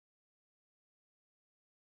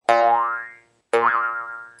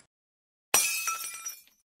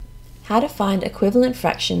How to find equivalent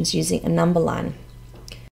fractions using a number line.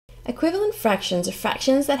 Equivalent fractions are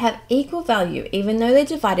fractions that have equal value even though they're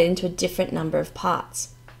divided into a different number of parts.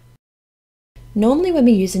 Normally when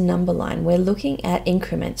we use a number line, we're looking at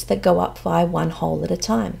increments that go up by one whole at a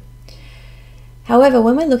time. However,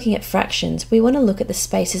 when we're looking at fractions, we want to look at the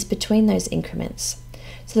spaces between those increments.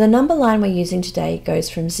 So the number line we're using today goes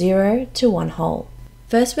from 0 to 1 whole.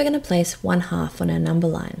 First, we're going to place 1/2 on our number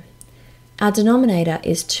line. Our denominator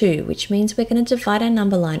is 2, which means we're going to divide our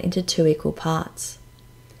number line into 2 equal parts.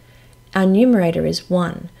 Our numerator is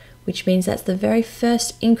 1, which means that's the very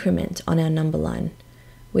first increment on our number line,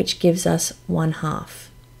 which gives us 1/2.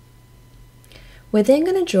 We're then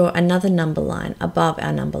going to draw another number line above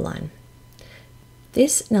our number line.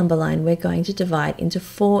 This number line we're going to divide into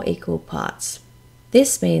 4 equal parts.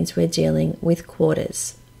 This means we're dealing with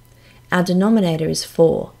quarters. Our denominator is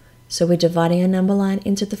 4, so we're dividing our number line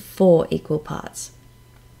into the 4 equal parts.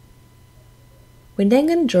 We're then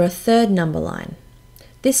going to draw a third number line.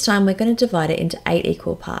 This time we're going to divide it into 8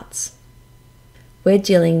 equal parts. We're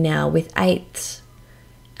dealing now with eighths.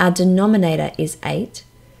 Our denominator is 8,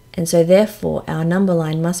 and so therefore our number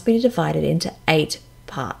line must be divided into 8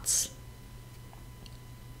 parts.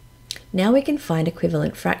 Now we can find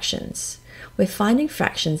equivalent fractions. We're finding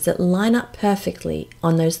fractions that line up perfectly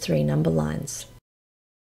on those 3 number lines.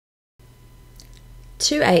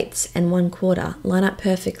 2/8 and 1/4 line up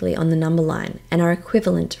perfectly on the number line and are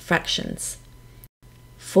equivalent fractions.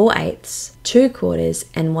 4/8, 2/4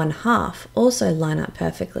 and 1/2 also line up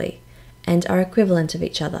perfectly and are equivalent of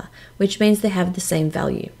each other, which means they have the same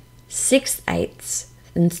value. 6/8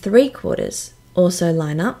 and 3/4 also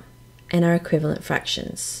line up and are equivalent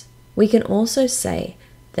fractions. We can also say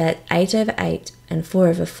that 8/8 and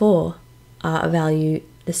 4/4 are a value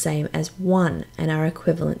the same as 1 and are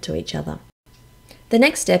equivalent to each other. The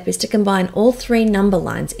next step is to combine all 3 number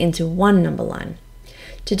lines into one number line.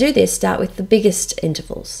 To do this, start with the biggest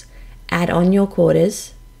intervals, add on your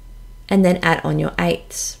quarters, and then add on your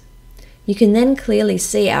eighths. You can then clearly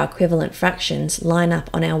see our equivalent fractions line up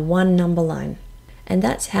on our one number line. And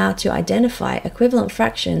that's how to identify equivalent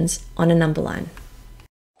fractions on a number line.